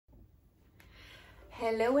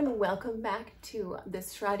Hello and welcome back to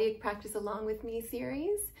this Schradieck Practice Along With Me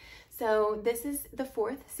series. So this is the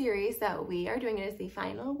fourth series that we are doing. It is the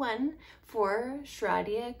final one for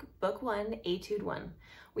Schradieck Book 1, Etude 1.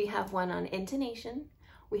 We have one on intonation.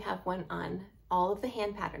 We have one on all of the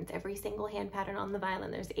hand patterns, every single hand pattern on the violin.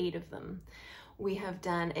 There's 8 of them. We have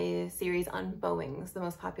done a series on bowings, the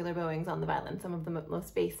most popular bowings on the violin, some of the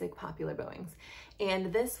most basic popular bowings.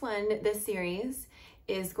 And this series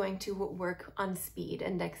is going to work on speed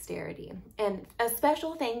and dexterity. And a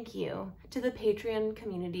special thank you to the Patreon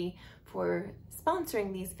community for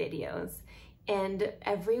sponsoring these videos. And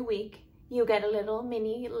every week you get a little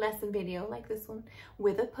mini lesson video like this one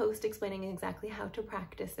with a post explaining exactly how to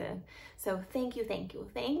practice it. So thank you, thank you,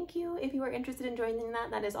 thank you. If you are interested in joining that,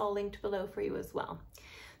 that is all linked below for you as well.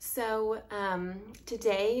 So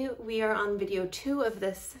today we are on video 2 of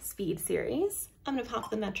this speed series. I'm gonna pop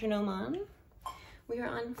the metronome on. We are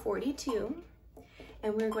on 42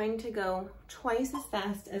 and we're going to go twice as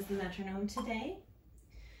fast as the metronome today.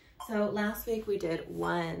 So last week we did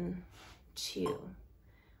 1, 2,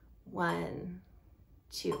 1,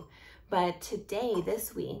 2. But today,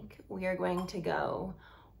 this week, we are going to go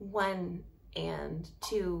 1 and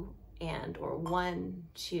 2 and, or 1,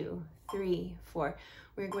 2, 3, 4.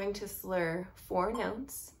 We're going to slur 4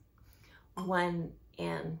 notes, 1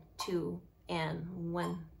 and 2 and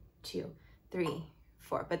 1, 2, 3,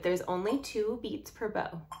 4. But there's only 2 beats per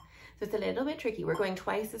bow. So it's a little bit tricky. We're going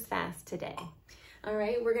twice as fast today. All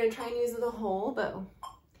right, we're gonna try and use the whole bow.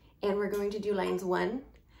 And we're going to do lines 1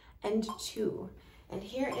 and 2. And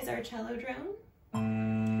here is our cello drone.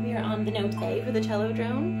 We are on the note A for the cello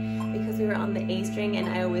drone because we were on the A string, and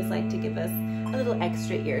I always like to give us a little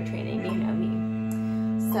extra ear training, you know me.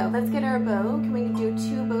 So let's get our bow. Can we do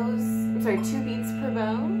 2 beats per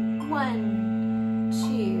bow? 1,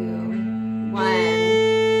 2, 1, 2,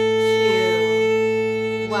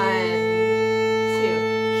 1, 2.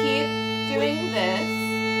 Keep doing this,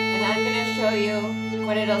 and I'm gonna show you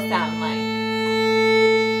what it'll sound like.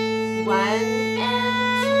 1 and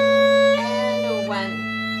 2 and 1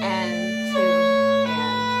 and 2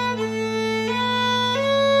 and.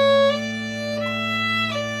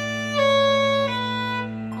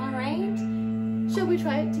 All right, shall we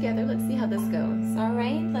try it together? Let's see how this goes. All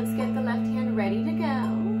right, let's get the left hand ready to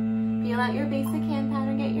go. Feel out your basic hand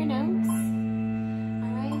pattern, get your notes. All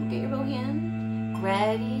right, get your bow hand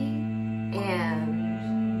ready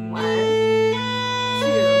and 1,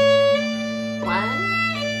 2, 1.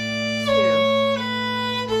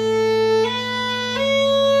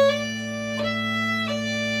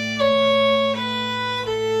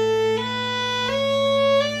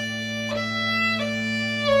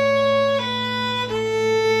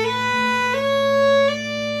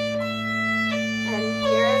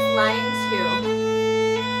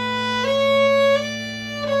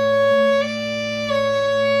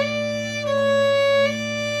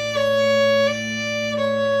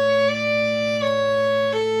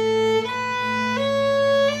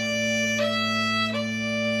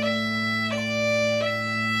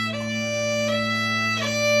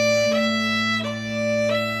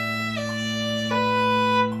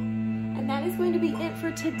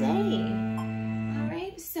 For today. All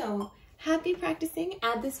right, so happy practicing.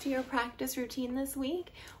 Add this to your practice routine this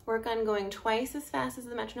week. Work on going twice as fast as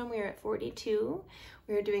the metronome. We are at 42.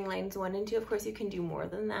 We are doing lines 1 and 2. Of course, you can do more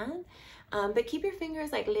than that, but keep your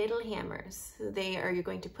fingers like little hammers. So you're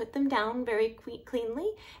going to put them down very cleanly,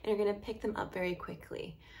 and you're going to pick them up very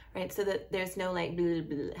quickly, right? So that there's no like blah,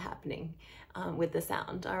 blah happening with the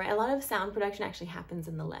sound. All right, a lot of sound production actually happens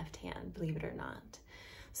in the left hand, believe it or not.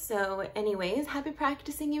 So anyways, happy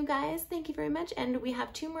practicing, you guys. Thank you very much. And we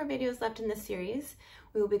have 2 more videos left in this series.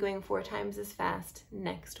 We will be going 4 times as fast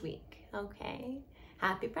next week. Okay,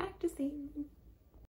 happy practicing.